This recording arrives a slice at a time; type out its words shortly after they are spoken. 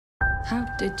How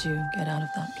did you get out of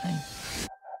that plane?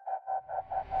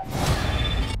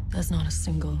 There's not a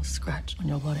single scratch on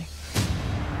your body.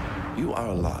 You are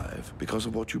alive because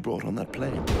of what you brought on that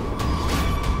plane.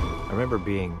 I remember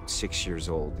being 6 years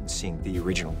old and seeing the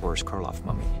original Boris Karloff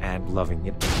mummy and loving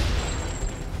it.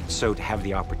 So to have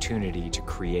the opportunity to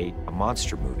create a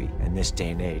monster movie in this day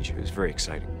and age, it was very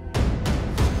exciting.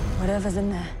 Whatever's in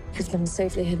there has been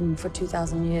safely hidden for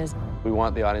 2,000 years. We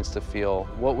want the audience to feel,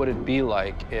 what would it be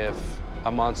like if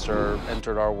a monster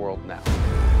entered our world now?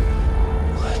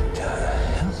 What the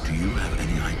hell? Do you have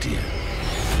any idea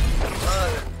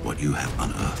what you have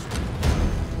unearthed?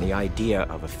 The idea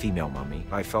of a female mummy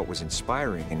I felt was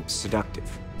inspiring and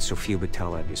seductive. Sofia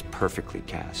Boutella is perfectly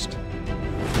cast.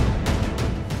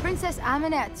 Princess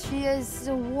Amunet, she is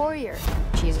a warrior.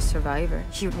 She is a survivor.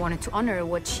 She wanted to honor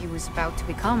what she was about to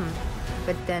become,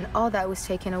 but then all that was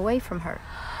taken away from her.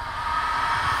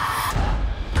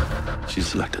 She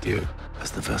selected you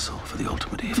as the vessel for the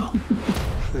ultimate evil.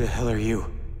 Who the hell are you?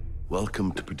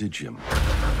 Welcome to Prodigium.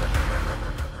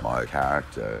 My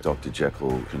character, Dr.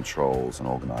 Jekyll, controls an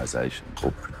organization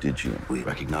called Prodigium. We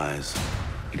recognize,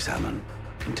 examine,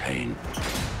 contain,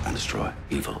 and destroy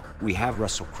evil. We have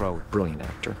Russell Crowe, brilliant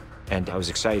actor, and I was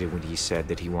excited when he said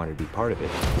that he wanted to be part of it.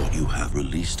 What you have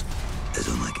released is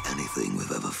unlike anything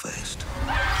we've ever faced.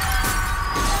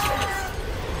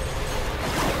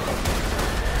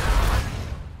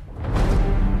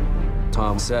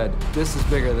 Tom said, "This is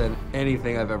bigger than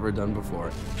anything I've ever done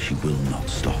before." She will not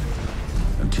stop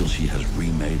until she has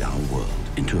remade our world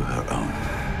into her own.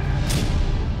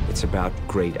 It's about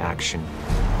great action.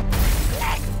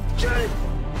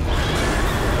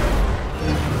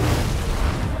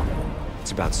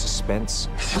 It's about suspense.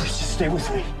 Just stay with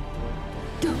me.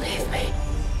 Don't leave me.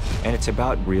 And it's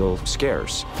about real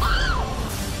scares.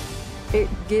 It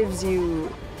gives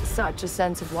you such a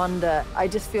sense of wonder. I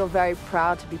just feel very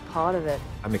proud to be part of it.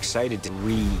 I'm excited to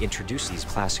reintroduce these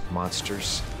classic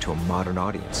monsters to a modern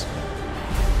audience.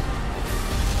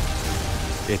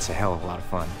 It's a hell of a lot of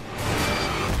fun.